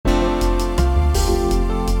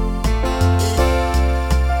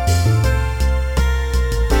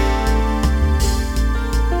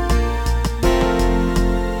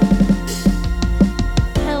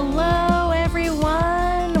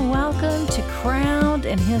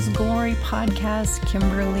and His Glory podcast.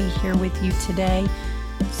 Kimberly here with you today.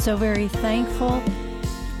 So very thankful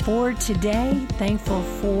for today. Thankful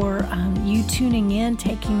for you tuning in,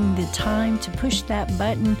 taking the time to push that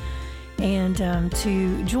button and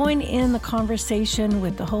to join in the conversation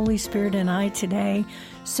with the Holy Spirit and I today.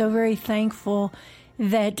 So very thankful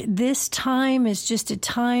that this time is just a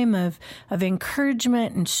time of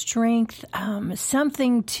encouragement and strength,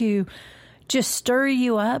 something to just stir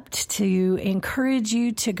you up, to encourage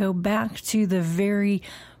you to go back to the very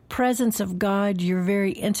presence of God, your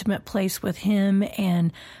very intimate place with Him.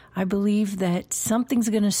 And I believe that something's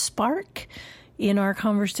going to spark in our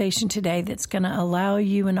conversation today that's going to allow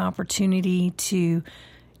you an opportunity to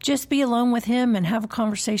just be alone with Him and have a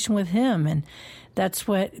conversation with Him. And that's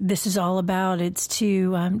what this is all about. It's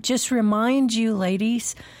to just remind you,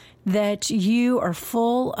 ladies, that you are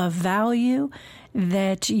full of value,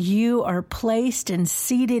 that you are placed and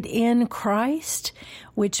seated in Christ,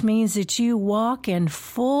 which means that you walk in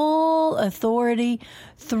full authority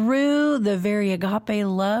through the very agape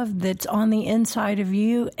love that's on the inside of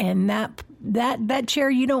you, and that chair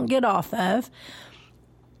you don't get off of.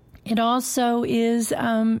 It also is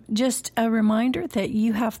just a reminder that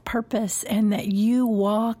you have purpose and that you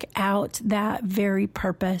walk out that very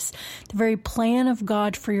purpose, the very plan of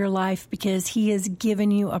God for your life, because He has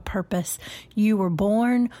given you a purpose. You were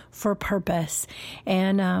born for purpose,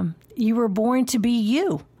 and you were born to be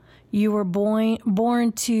you. You were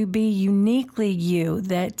born to be uniquely you,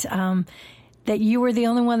 that you were the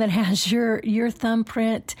only one that has your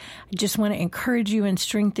thumbprint. I just want to encourage you and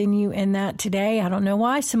strengthen you in that today. I don't know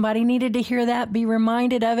why somebody needed to hear that, be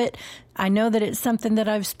reminded of it. I know that it's something that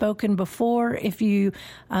I've spoken before. If you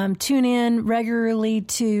tune in regularly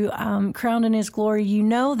to Crowned in His Glory, you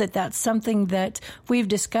know that that's something that we've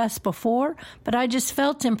discussed before. But I just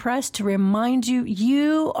felt impressed to remind you,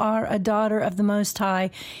 you are a daughter of the Most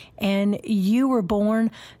High, and you were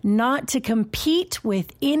born not to compete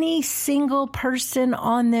with any single person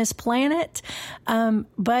on this planet,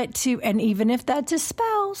 but to, and even if that's a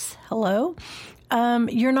spouse, hello,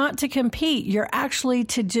 you're not to compete. You're actually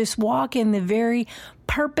to just walk in the very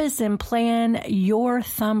purpose and plan, your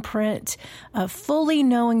thumbprint, fully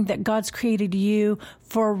knowing that God's created you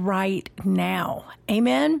for right now.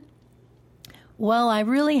 Amen. Well, I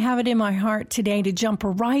really have it in my heart today to jump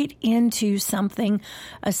right into something,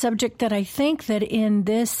 a subject that I think that in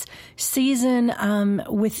this season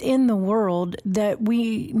within the world that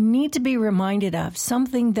we need to be reminded of,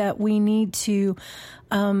 something that we need to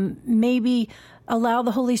maybe allow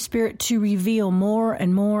the Holy Spirit to reveal more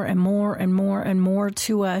and more and more and more and more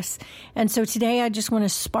to us. And so today I just want to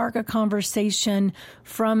spark a conversation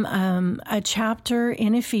from a chapter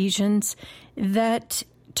in Ephesians that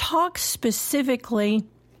talks specifically.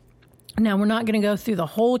 Now, we're not going to go through the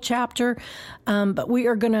whole chapter, but we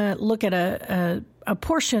are going to look at a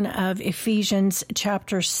portion of Ephesians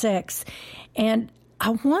chapter 6. And I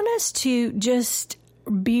want us to just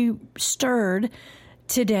be stirred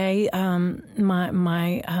today,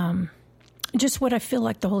 just what I feel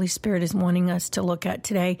like the Holy Spirit is wanting us to look at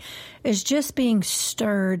today is just being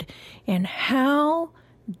stirred in how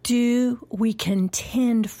do we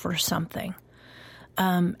contend for something?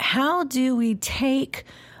 How do we take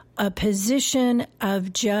a position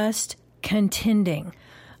of just contending?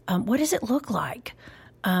 What does it look like?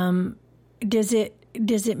 Does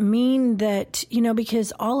it mean that,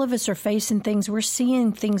 because all of us are facing things, we're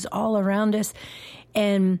seeing things all around us,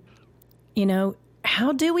 and,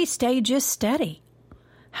 how do we stay just steady?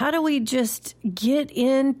 How do we just get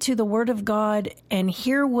into the Word of God and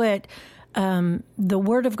hear what the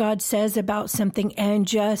Word of God says about something and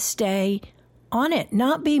just stay on it,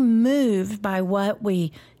 not be moved by what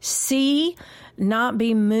we see, not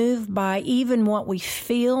be moved by even what we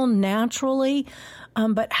feel naturally,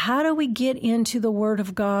 but how do we get into the Word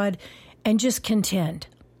of God and just contend?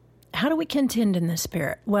 How do we contend in the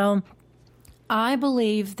Spirit? Well, I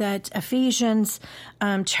believe that Ephesians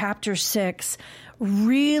chapter 6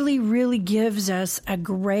 really, really gives us a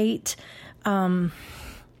great,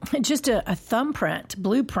 just a thumbprint,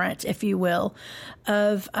 blueprint, if you will,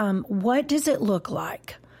 of what does it look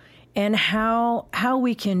like and how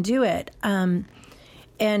we can do it. And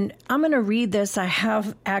I'm going to read this. I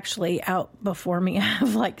have actually out before me, I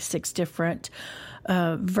have like 6 different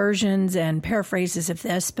versions and paraphrases of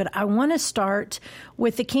this, but I want to start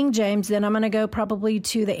with the King James, then I'm going to go probably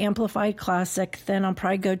to the Amplified Classic, then I'll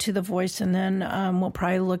probably go to the Voice, and then we'll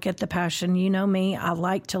probably look at the Passion. You know me, I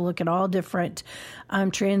like to look at all different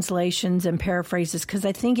translations and paraphrases because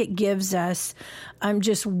I think it gives us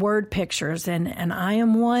just word pictures, and I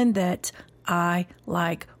am one that I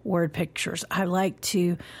like word pictures. I like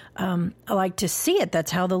to see it.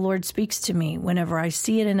 That's how the Lord speaks to me. Whenever I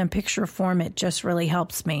see it in a picture form, it just really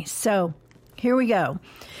helps me. So here we go.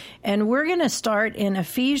 And we're going to start in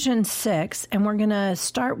Ephesians 6, and we're going to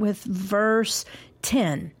start with verse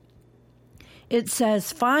 10. It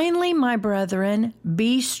says, "Finally, my brethren,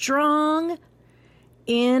 be strong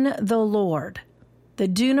in the Lord, the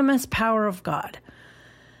dunamis power of God,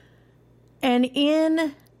 and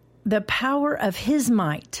in the power of his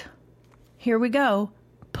might." Here we go.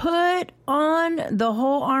 "Put on the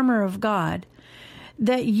whole armor of God,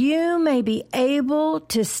 that you may be able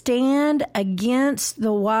to stand against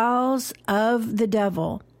the wiles of the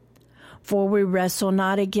devil. For we wrestle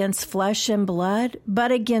not against flesh and blood,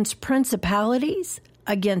 but against principalities,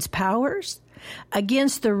 against powers,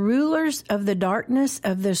 against the rulers of the darkness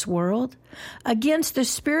of this world, against the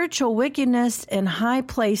spiritual wickedness in high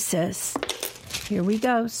places." Here we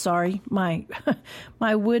go. Sorry, my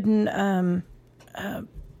wooden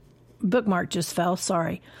bookmark just fell.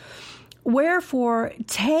 Sorry. "Wherefore,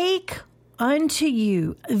 take unto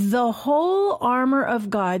you the whole armor of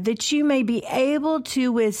God, that you may be able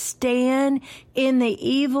to withstand in the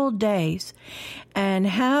evil days. And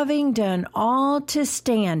having done all to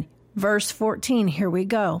stand," verse 14, here we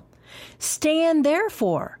go. "Stand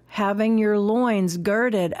therefore, having your loins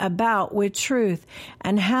girded about with truth,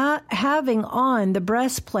 and having on the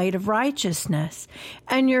breastplate of righteousness,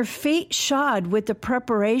 and your feet shod with the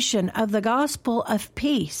preparation of the gospel of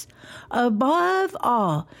peace. Above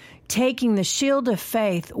all, taking the shield of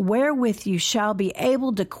faith, wherewith you shall be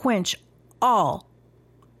able to quench all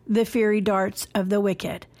the fiery darts of the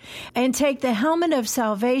wicked. And take the helmet of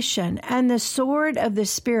salvation and the sword of the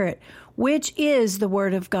Spirit, which is the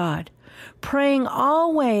word of God, praying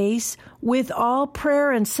always with all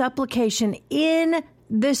prayer and supplication in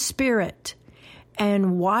the Spirit,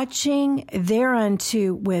 and watching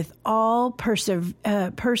thereunto with all perseverance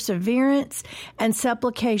and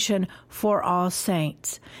supplication for all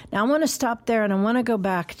saints." Now I want to stop there, and I want to go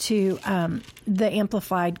back to the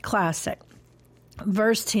Amplified Classic.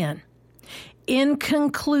 Verse 10. "In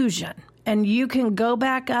conclusion," and you can go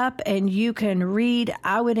back up and you can read.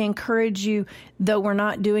 I would encourage you, though we're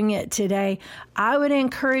not doing it today, I would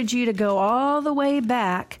encourage you to go all the way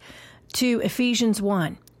back to Ephesians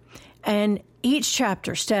 1. And each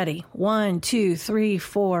chapter study 1, 2, 3,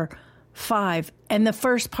 4, 5, and the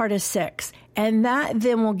first part is 6. And that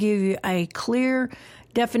then will give you a clear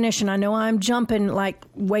definition. I know I'm jumping like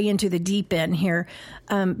way into the deep end here,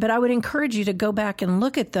 but I would encourage you to go back and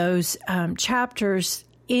look at those chapters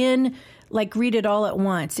in, like, read it all at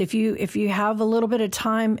once. If you have a little bit of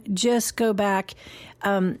time, just go back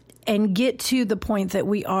and get to the point that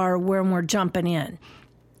we are when we're jumping in.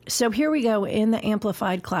 So here we go in the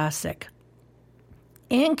Amplified Classic.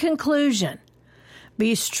 "In conclusion,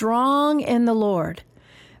 be strong in the Lord.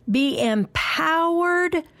 Be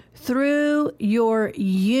empowered through your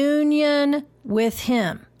union with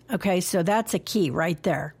him." Okay, so that's a key right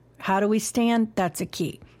there. How do we stand? That's a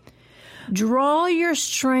key. "Draw your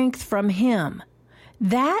strength from him,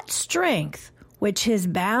 that strength which his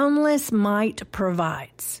boundless might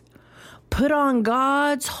provides. Put on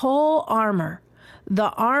God's whole armor,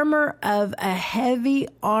 the armor of a heavy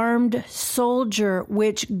armed soldier,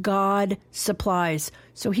 which God supplies."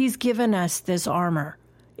 So he's given us this armor.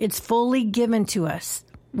 It's fully given to us.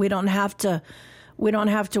 We don't have to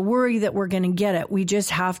worry that we're going to get it. We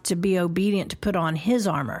just have to be obedient to put on his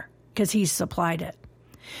armor because he's supplied it.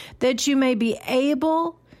 "That you may be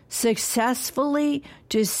able successfully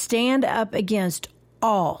to stand up against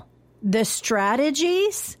all the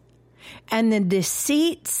strategies and the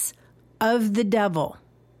deceits of the devil.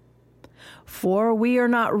 For we are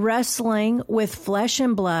not wrestling with flesh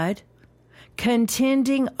and blood,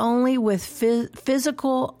 contending only with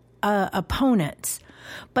physical opponents,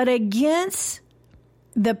 but against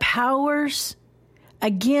the powers,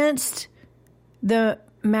 against the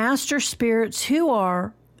master spirits who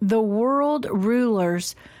are the world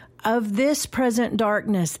rulers of this present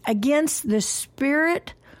darkness, against the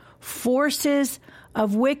spirit forces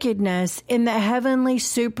of wickedness in the heavenly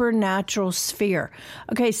supernatural sphere."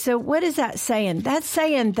 Okay, so what is that saying? That's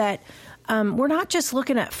saying that we're not just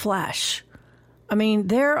looking at flesh. I mean,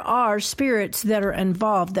 there are spirits that are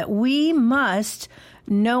involved that we must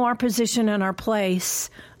know our position and our place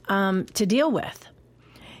to deal with.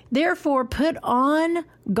 "Therefore, put on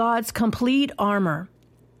God's complete armor,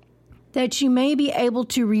 that you may be able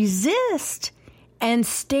to resist and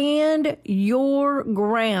stand your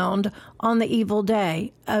ground on the evil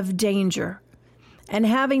day of danger. And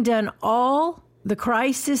having done all the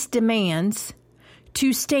crisis demands,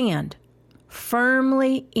 to stand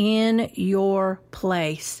firmly in your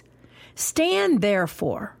place. Stand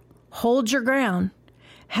therefore, hold your ground,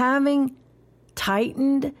 having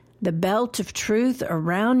tightened the belt of truth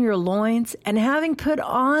around your loins, and having put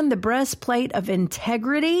on the breastplate of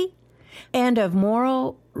integrity and of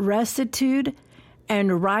moral rectitude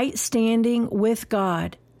and right standing with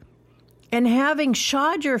God, and having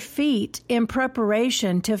shod your feet in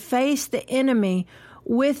preparation to face the enemy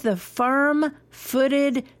with the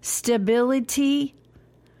firm-footed stability,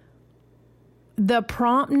 the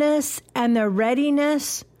promptness, and the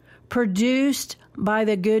readiness produced by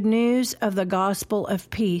the good news of the gospel of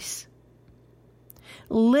peace.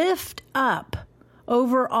 Lift up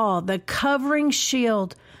over all the covering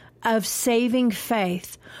shield of saving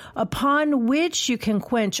faith, upon which you can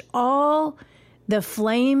quench all the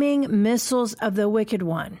flaming missiles of the wicked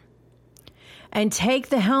one, and take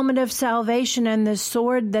the helmet of salvation and the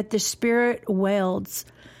sword that the Spirit wields,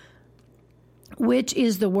 which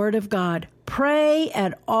is the word of God. Pray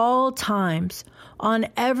at all times, on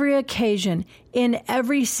every occasion, in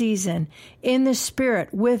every season, in the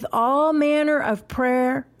Spirit, with all manner of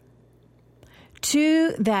prayer.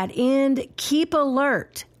 To that end, keep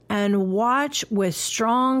alert and watch with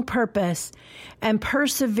strong purpose and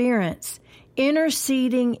perseverance,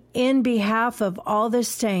 interceding in behalf of all the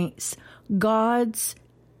saints, God's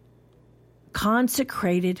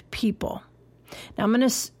consecrated people. Now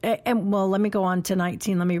let me go on to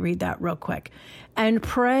 19. Let me read that real quick. And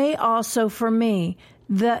pray also for me,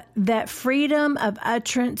 that freedom of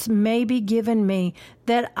utterance may be given me,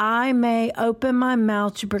 that I may open my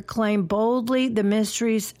mouth to proclaim boldly the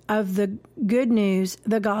mysteries of the good news,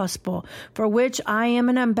 the gospel, for which I am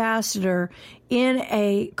an ambassador in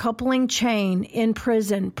a coupling chain in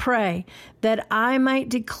prison. Pray that I might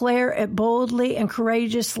declare it boldly and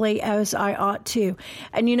courageously as I ought to.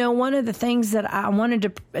 And one of the things that I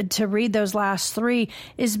wanted to read those last three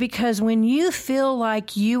is because when you feel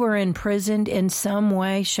like you are imprisoned in some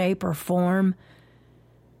way, shape, or form,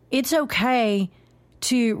 it's okay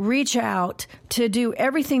to reach out, to do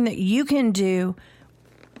everything that you can do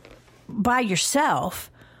by yourself,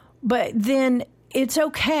 but then it's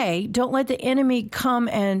okay. Don't let the enemy come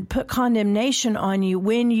and put condemnation on you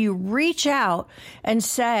when you reach out and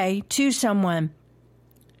say to someone,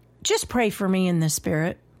 just pray for me in the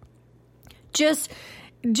Spirit. Just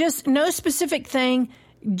no specific thing.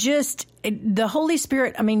 Just the Holy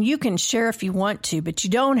Spirit. I mean, you can share if you want to, but you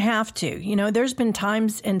don't have to. There's been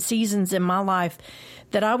times and seasons in my life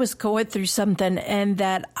that I was going through something and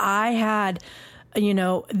that I had,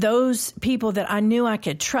 those people that I knew I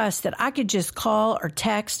could trust, that I could just call or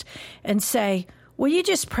text and say, will you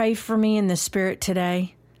just pray for me in the Spirit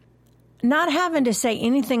today? Not having to say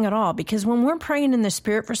anything at all, because when we're praying in the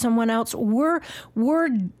Spirit for someone else, we're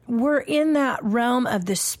in that realm of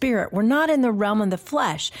the Spirit. We're not in the realm of the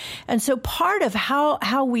flesh. And so part of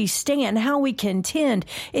how we stand, how we contend,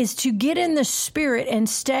 is to get in the Spirit and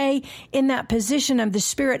stay in that position of the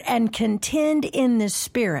Spirit and contend in the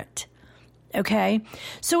Spirit. Okay?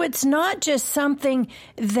 So it's not just something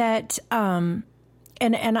that, and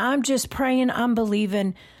I'm just praying, I'm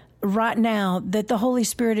believing right now that the Holy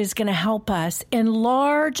Spirit is going to help us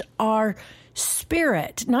enlarge our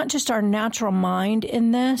spirit, not just our natural mind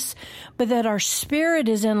in this, but that our spirit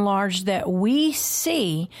is enlarged, that we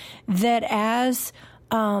see that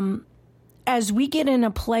as we get in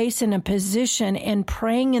a place, in a position, in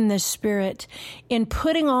praying in the Spirit, in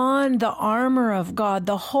putting on the armor of God,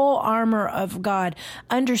 the whole armor of God,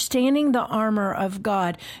 understanding the armor of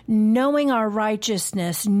God, knowing our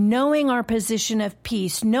righteousness, knowing our position of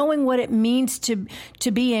peace, knowing what it means to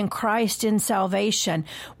be in Christ in salvation.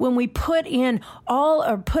 When we put on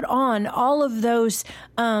all of those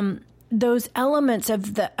elements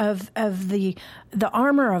of the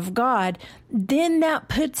armor of God, then that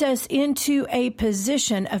puts us into a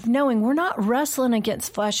position of knowing we're not wrestling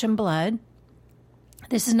against flesh and blood.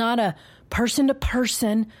 This is not a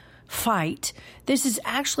person-to-person fight. This is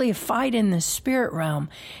actually a fight in the spirit realm.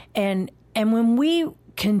 And when we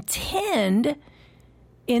contend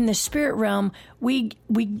in the spirit realm, we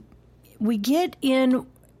get in.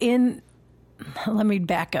 Let me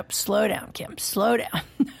back up. Slow down, Kim. Slow down.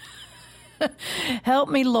 Help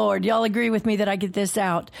me, Lord. Y'all agree with me that I get this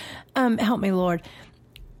out. Help me, Lord.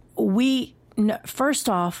 First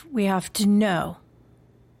off, we have to know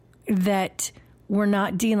that we're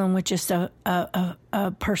not dealing with just a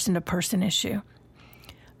person-to-person issue,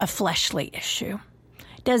 a fleshly issue.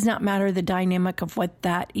 It does not matter the dynamic of what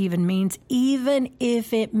that even means, even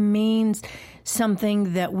if it means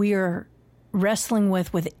something that we are wrestling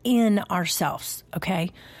with within ourselves, okay?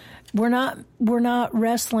 We're not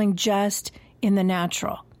wrestling just in the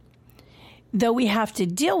natural. though we have to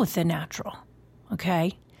deal with the natural,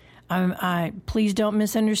 okay? Please don't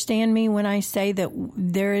misunderstand me when I say that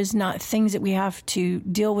there is not things that we have to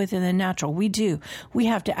deal with in the natural. We do. We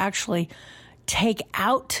have to actually take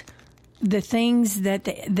out the things that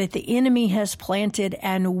the enemy has planted,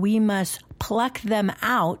 and we must pluck them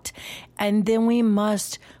out, and then we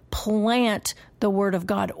must plant the Word of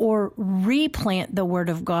God or replant the Word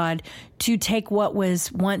of God to take what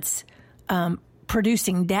was once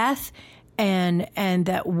producing death and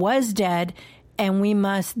that was dead, and we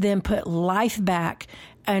must then put life back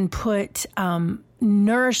and put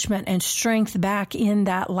nourishment and strength back in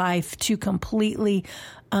that life to completely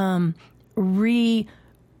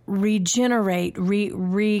regenerate,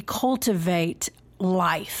 recultivate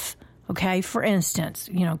life. Okay. For instance,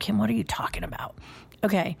 Kim, what are you talking about?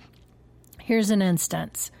 Okay. Here's an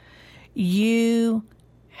instance. You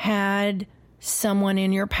had someone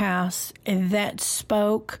in your past that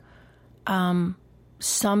spoke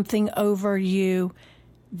something over you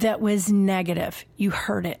that was negative. You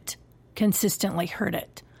heard it, consistently heard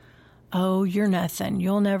it. Oh, you're nothing.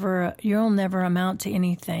 You'll never amount to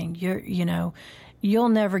anything. You'll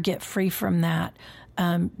never get free from that.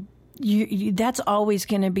 That's always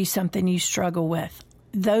going to be something you struggle with.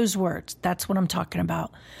 Those words, that's what I'm talking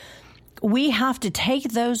about. We have to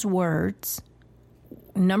take those words,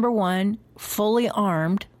 number one, fully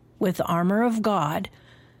armed with the armor of God,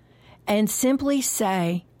 and simply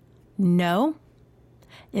say, no,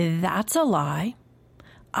 that's a lie.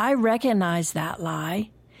 I recognize that lie.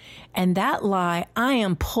 And that lie I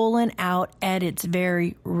am pulling out at its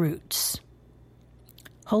very roots.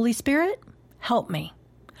 Holy Spirit, help me.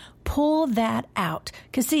 Pull that out.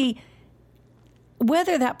 Because see,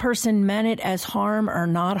 whether that person meant it as harm or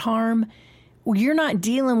not harm, you're not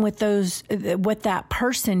dealing with what that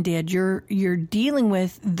person did. You're dealing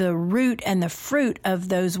with the root and the fruit of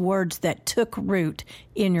those words that took root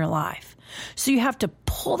in your life. So you have to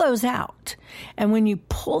pull those out. And when you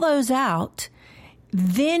pull those out,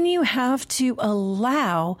 then you have to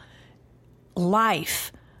allow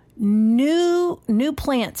life. New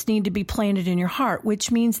plants need to be planted in your heart,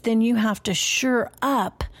 which means then you have to shore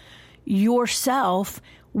up yourself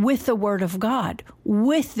with the Word of God,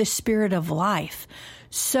 with the Spirit of life.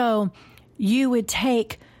 So you would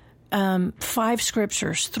take 5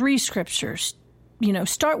 scriptures, 3 scriptures,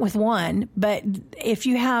 start with one, but if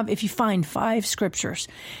you find 5 scriptures,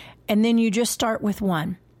 and then you just start with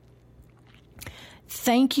one.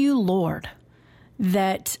 Thank you, Lord,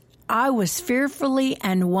 that I was fearfully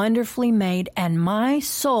and wonderfully made, and my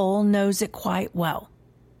soul knows it quite well.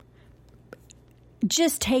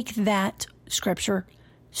 Just take that scripture,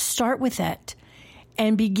 start with it,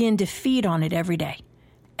 and begin to feed on it every day.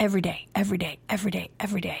 Every day, every day, every day,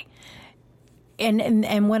 every day.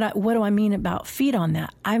 And what do I mean about feed on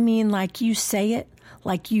that? I mean, like you say it,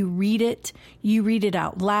 like you read it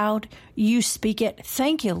out loud, you speak it.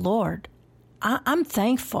 Thank you, Lord. I'm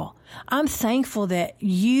thankful. I'm thankful that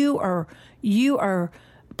you are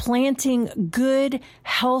planting good,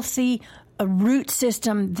 healthy root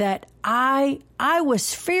system that I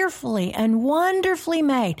was fearfully and wonderfully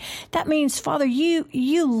made. That means, Father, you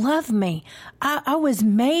love me. I was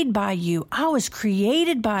made by you. I was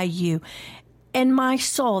created by you. And my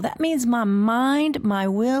soul, that means my mind, my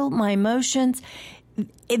will, my emotions,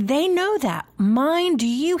 they know that. Mind, do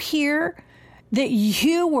you hear that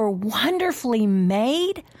you were wonderfully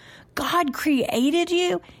made? God created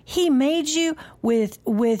you. He made you with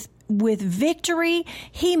victory.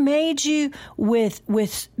 He made you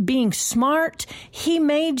with being smart. He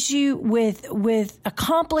made you with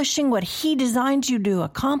accomplishing what He designed you to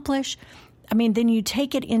accomplish. I mean, then you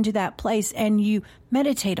take it into that place and you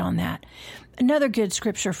meditate on that. Another good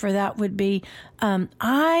scripture for that would be,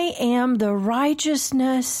 I am the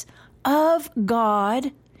righteousness of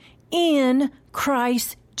God in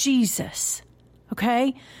Christ Jesus.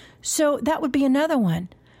 Okay? So that would be another one.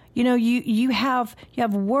 You have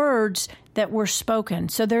words that were spoken.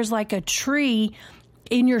 So there's like a tree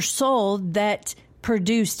in your soul that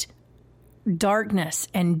produced darkness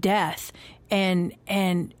and death, and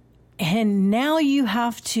now you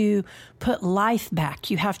have to put life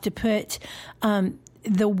back. You have to put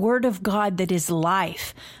the Word of God that is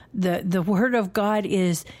life. The Word of God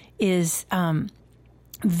is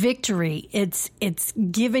victory. It's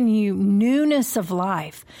given you newness of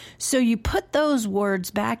life. So you put those words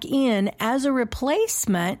back in as a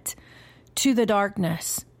replacement to the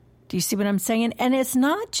darkness. Do you see what I'm saying? And it's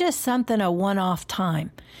not just something a one-off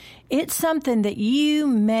time. It's something that you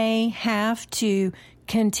may have to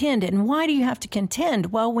contend. And why do you have to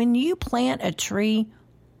contend? Well, when you plant a tree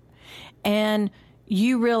and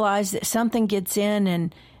you realize that something gets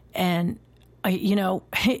in and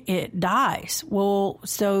it dies. Well,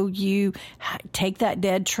 so you take that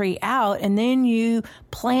dead tree out and then you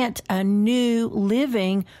plant a new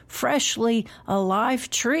living, freshly alive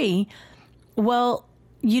tree. Well,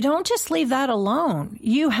 you don't just leave that alone.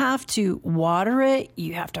 You have to water it.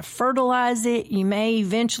 You have to fertilize it. You may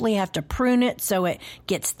eventually have to prune it so it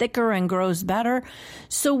gets thicker and grows better.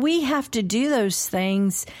 So we have to do those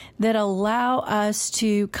things that allow us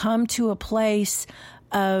to come to a place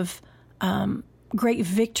of great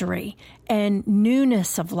victory and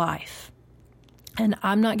newness of life. And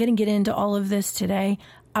I'm not going to get into all of this today.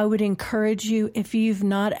 I would encourage you, if you've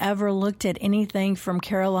not ever looked at anything from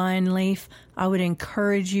Caroline Leaf, I would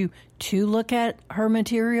encourage you to look at her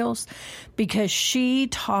materials, because she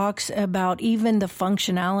talks about even the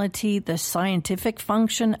functionality, the scientific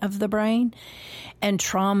function of the brain, and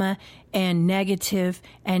trauma and negative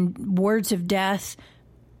and words of death,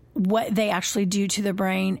 what they actually do to the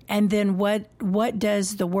brain, and then what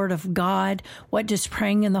does the Word of God, what does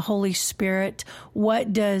praying in the Holy Spirit,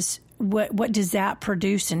 what does that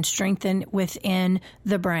produce and strengthen within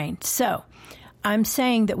the brain? So I'm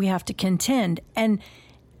saying that we have to contend, and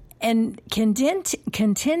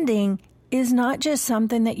contending is not just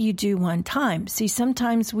something that you do one time. See,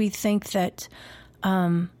 sometimes we think that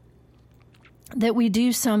that we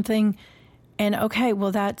do something and okay,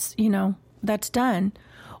 well that's done.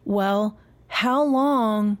 Well, how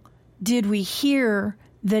long did we hear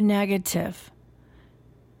the negative?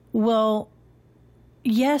 Well,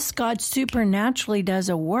 yes, God supernaturally does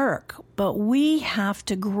a work, but we have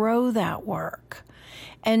to grow that work.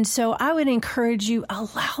 And so I would encourage you,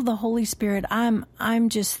 allow the Holy Spirit. I'm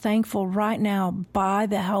just thankful right now by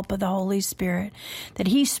the help of the Holy Spirit that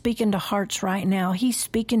He's speaking to hearts right now. He's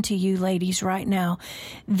speaking to you ladies right now,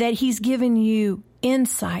 that He's given you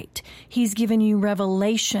insight. He's given you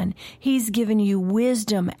revelation. He's given you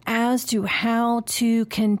wisdom as to how to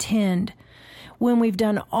contend. When we've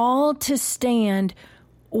done all to stand,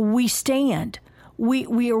 we stand.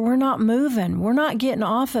 We're not moving. We're not getting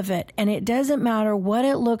off of it. And it doesn't matter what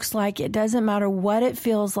it looks like. It doesn't matter what it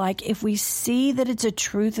feels like. If we see that it's a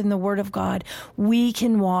truth in the Word of God, we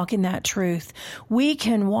can walk in that truth. We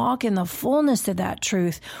can walk in the fullness of that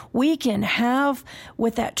truth. We can have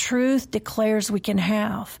what that truth declares we can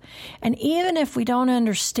have. And even if we don't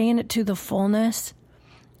understand it to the fullness,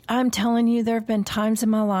 I'm telling you, there have been times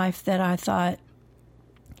in my life that I thought,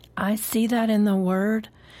 I see that in the Word,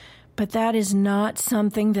 but that is not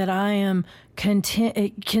something that I am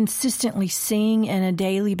consistently seeing on a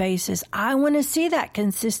daily basis. I want to see that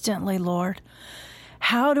consistently, Lord.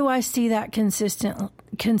 How do I see that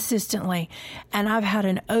consistently? And I've had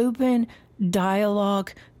an open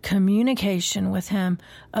dialogue, communication with Him.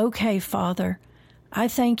 Okay, Father, I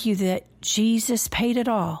thank you that Jesus paid it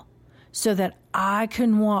all so that I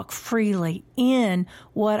can walk freely in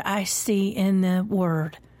what I see in the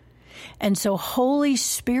Word. And so, Holy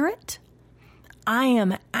Spirit, I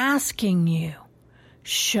am asking you,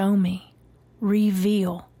 show me,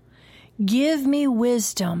 reveal, give me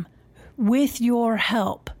wisdom with your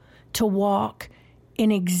help to walk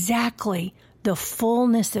in exactly the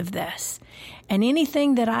fullness of this. And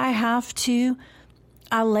anything that I have to,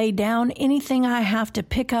 I lay down. Anything I have to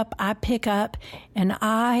pick up, I pick up. And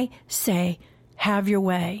I say, have your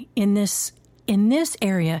way in this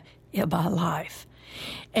area of my life.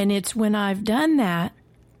 And it's when I've done that,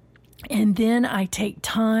 and then I take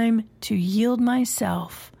time to yield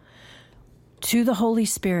myself to the Holy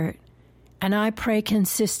Spirit, and I pray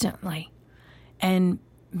consistently. And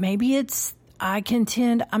maybe I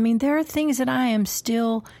contend. I mean, there are things that I am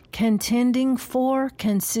still contending for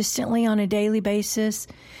consistently on a daily basis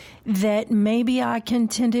that maybe I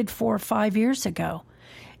contended for 5 years ago.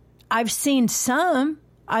 I've seen some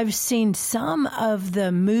of the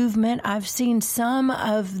movement. I've seen some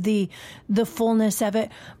of the fullness of it,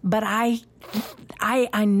 but I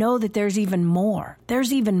know that there's even more.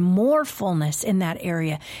 There's even more fullness in that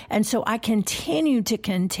area. And so I continue to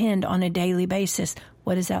contend on a daily basis.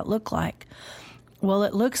 What does that look like? Well,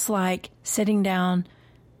 it looks like sitting down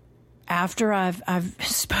after I've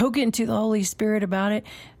spoken to the Holy Spirit about it,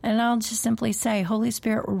 and I'll just simply say, Holy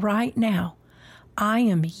Spirit, right now, I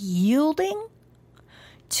am yielding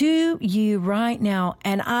to you right now,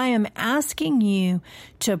 and I am asking you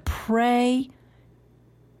to pray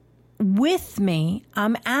with me.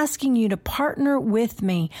 I'm asking you to partner with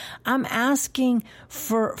me. I'm asking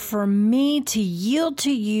for me to yield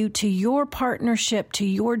to you, to your partnership, to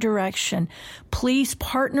your direction. Please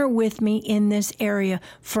partner with me in this area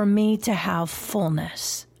for me to have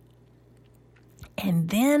fullness. And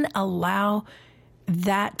then allow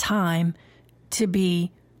that time to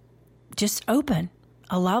be just open.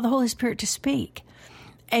 allow the Holy Spirit to speak.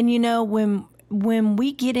 And when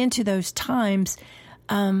we get into those times,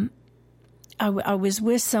 I was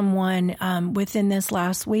with someone within this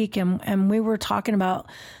last week, and we were talking about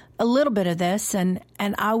a little bit of this, and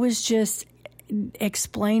I was just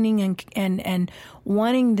explaining and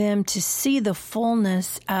wanting them to see the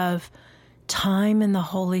fullness of time in the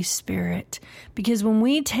Holy Spirit. Because when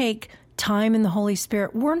we take time in the Holy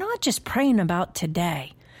Spirit, we're not just praying about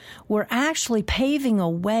today. We're actually paving a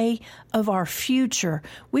way of our future.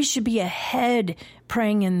 We should be ahead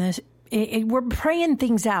praying in this. We're praying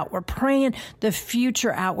things out. We're praying the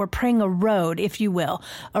future out. We're praying a road, if you will,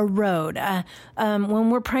 a road. When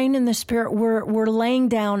we're praying in the Spirit, we're laying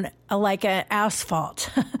down like an asphalt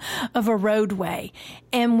of a roadway.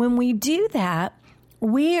 And when we do that,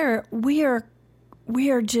 we're working.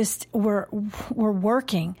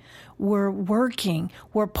 We're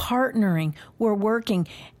partnering, we're working.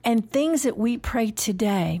 And things that we pray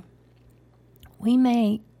today, we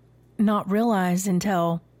may not realize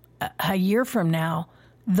until a year from now,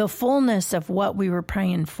 the fullness of what we were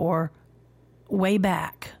praying for way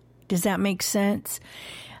back. Does that make sense?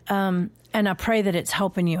 And I pray that it's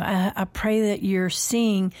helping you. I pray that you're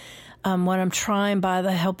seeing what I'm trying by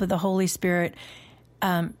the help of the Holy Spirit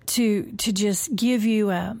to just give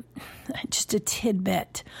you just a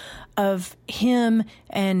tidbit of Him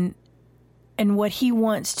and what He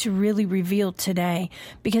wants to really reveal today.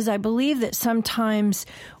 Because I believe that sometimes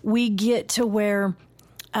we get to where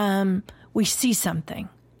we see something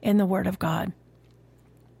in the Word of God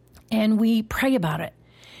and we pray about it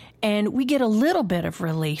and we get a little bit of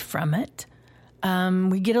relief from it.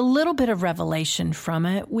 We get a little bit of revelation from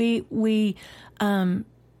it. But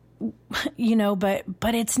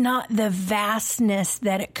it's not the vastness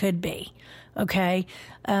that it could be. Okay.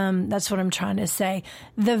 That's what I'm trying to say.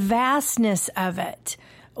 The vastness of it,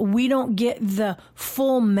 we don't get the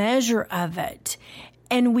full measure of it.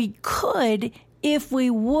 And we could, if we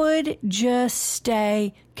would just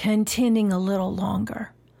stay contending a little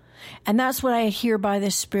longer. And that's what I hear by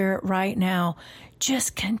the Spirit right now.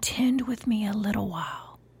 Just contend with me a little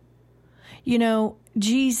while.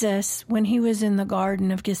 Jesus, when He was in the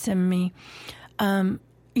Garden of Gethsemane,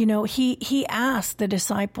 he asked the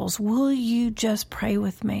disciples, will you just pray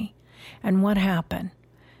with me? And what happened?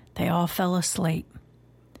 They all fell asleep.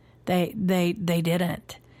 They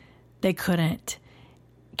didn't. They couldn't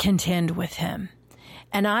contend with Him.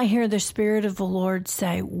 And I hear the Spirit of the Lord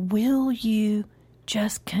say, will you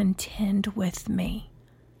just contend with me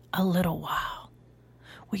a little while?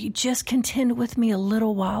 Will you just contend with me a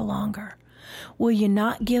little while longer? Will you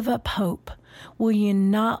not give up hope? Will you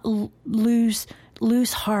not lose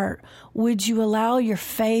heart? Would you allow your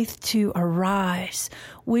faith to arise?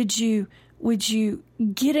 Would you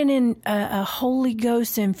get in a Holy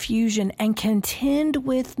Ghost infusion and contend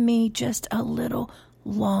with me just a little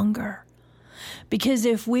longer? Because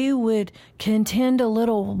if we would contend a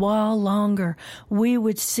little while longer, we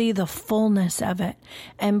would see the fullness of it.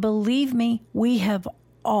 And believe me, we have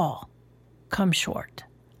all come short.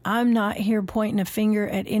 I'm not here pointing a finger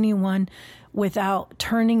at anyone without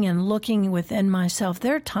turning and looking within myself.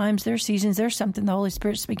 There are times, there are seasons, there's something the Holy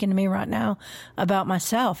Spirit's speaking to me right now about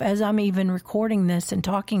myself as I'm even recording this and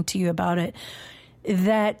talking to you about it,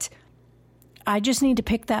 that I just need to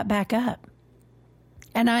pick that back up.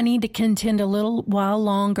 And I need to contend a little while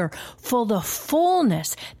longer for the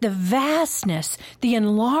fullness, the vastness, the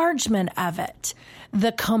enlargement of it,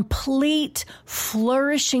 the complete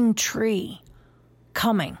flourishing tree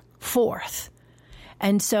coming forth.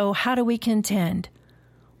 And so how do we contend?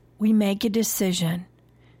 We make a decision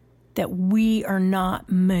that we are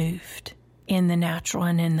not moved in the natural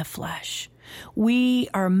and in the flesh. We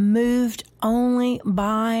are moved only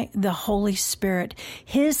by the Holy Spirit,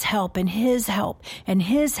 His help and His help and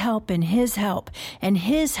His help and His help and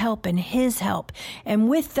His help and His help. And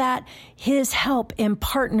with that, His help in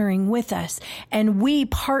partnering with us and we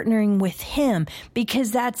partnering with Him,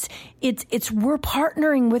 because we're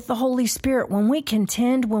partnering with the Holy Spirit. When we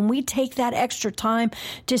contend, when we take that extra time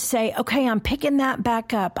to say, okay, I'm picking that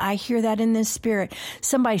back up. I hear that in the Spirit.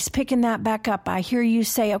 Somebody's picking that back up. I hear you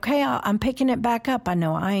say, okay, I'm picking it back up. I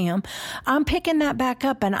know I am. I'm picking that back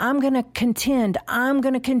up and I'm going to contend. I'm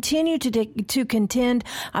going to continue to contend.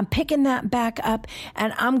 I'm picking that back up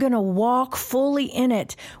and I'm going to walk fully in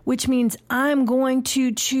it, which means I'm going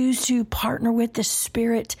to choose to partner with the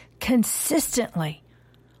Spirit consistently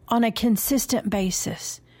on a consistent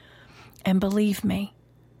basis. And believe me,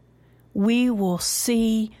 we will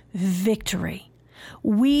see victory.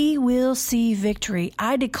 We will see victory.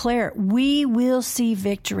 I declare it. We will see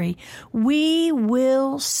victory. We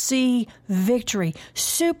will see victory.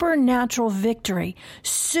 Supernatural victory.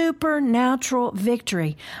 Supernatural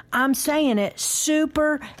victory. I'm saying it.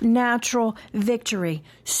 Supernatural victory.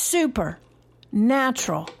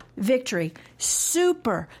 Supernatural victory.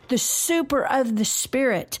 The super of the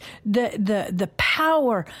Spirit, the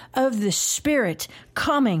power of the Spirit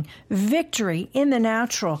coming, victory in the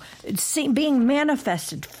natural, being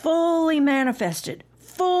manifested, fully manifested.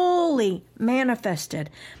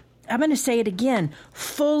 I'm going to say it again,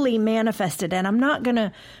 fully manifested. And I'm not going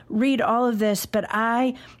to read all of this, but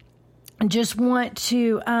I just want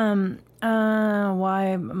to,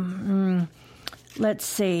 let's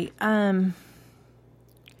see.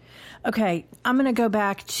 Okay, I'm going to go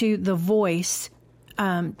back to the Voice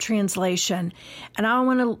translation, and I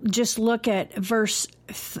want to just look at verse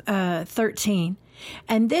 13.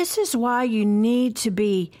 And this is why you need to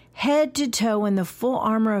be head to toe in the full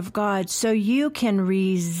armor of God, so you can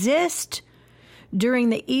resist during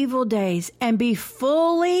the evil days and be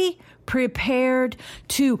fully prepared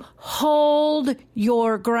to hold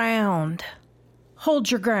your ground. Hold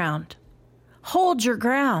your ground. Hold your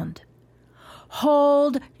ground.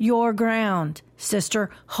 Hold your ground, sister.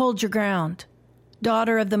 Hold your ground.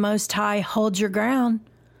 Daughter of the Most High, hold your ground.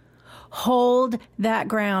 Hold that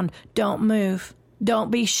ground. Don't move. Don't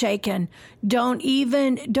be shaken. Don't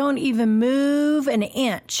even move an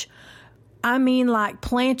inch. I mean, like,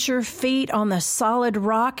 plant your feet on the solid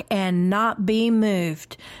rock and not be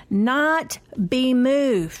moved. Not be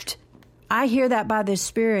moved. I hear that by the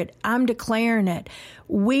Spirit. I'm declaring it.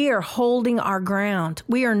 We are holding our ground.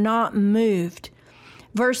 We are not moved.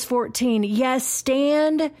 Verse 14, yes,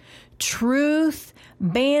 stand, truth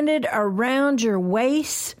banded around your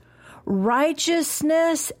waist,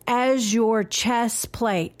 righteousness as your chest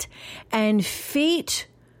plate, and feet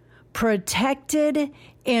protected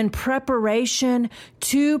in preparation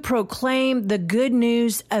to proclaim the good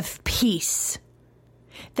news of peace.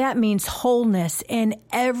 That means wholeness in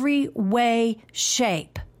every way,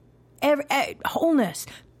 shape. Wholeness,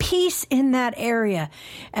 peace in that area.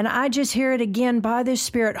 And I just hear it again by the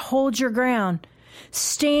Spirit. Hold your ground.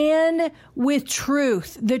 Stand with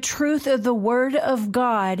truth, the truth of the Word of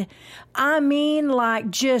God. I mean, like,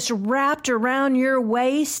 just wrapped around your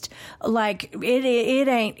waist, like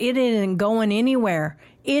it isn't going anywhere.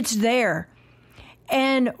 It's there.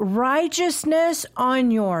 And righteousness on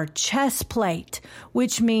your chest plate,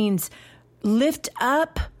 which means lift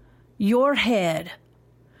up your head.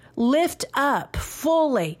 Lift up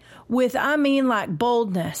fully with, I mean, like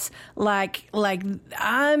boldness, like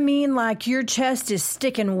your chest is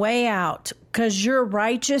sticking way out, because your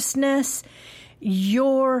righteousness,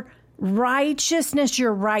 your right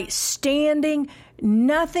standing,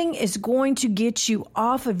 nothing is going to get you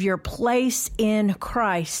off of your place in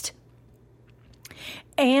Christ.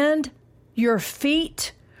 And your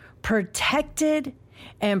feet protected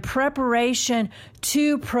and preparation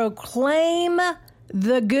to proclaim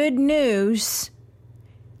the good news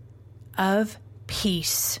of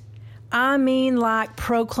peace. I mean, like,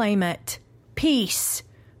 proclaim it. Peace,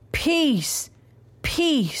 peace,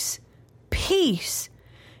 peace, peace.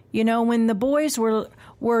 You know, when the boys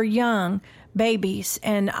were young, babies,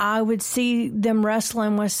 and I would see them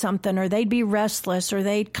wrestling with something, or they'd be restless, or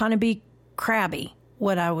they'd kind of be crabby.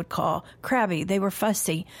 What I would call crabby. They were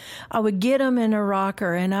fussy. I would get them in a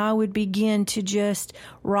rocker, and I would begin to just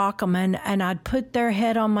rock them, and I'd put their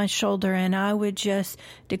head on my shoulder, and I would just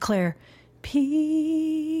declare,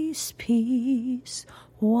 peace, peace,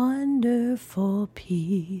 wonderful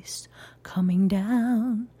peace, coming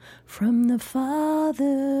down from the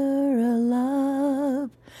Father of love,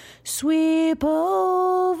 sweep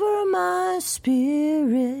over my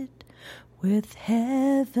spirit with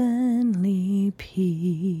heavenly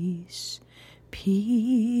peace,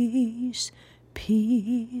 peace,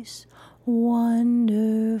 peace,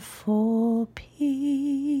 wonderful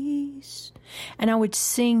peace. And I would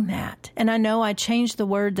sing that. And I know I changed the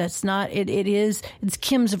word. That's not, it's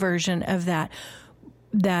Kim's version of that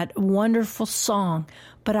wonderful song.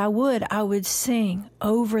 But I would sing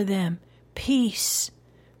over them, peace,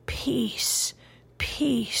 peace,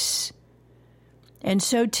 peace. And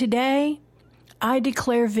so today, I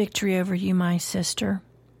declare victory over you, my sister.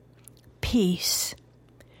 Peace.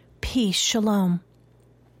 Peace. Shalom.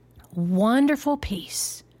 Wonderful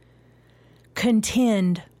peace.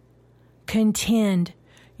 Contend. Contend.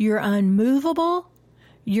 You're unmovable.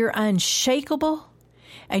 You're unshakable.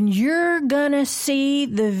 And you're going to see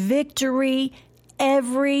the victory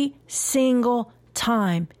every single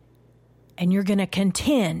time. And you're going to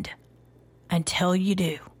contend until you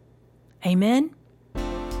do. Amen.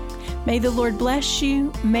 May the Lord bless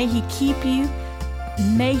you. May He keep you.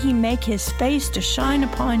 May He make His face to shine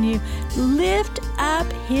upon you, lift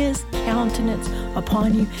up His countenance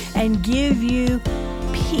upon you, and give you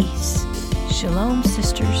peace. Shalom,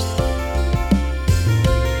 sisters.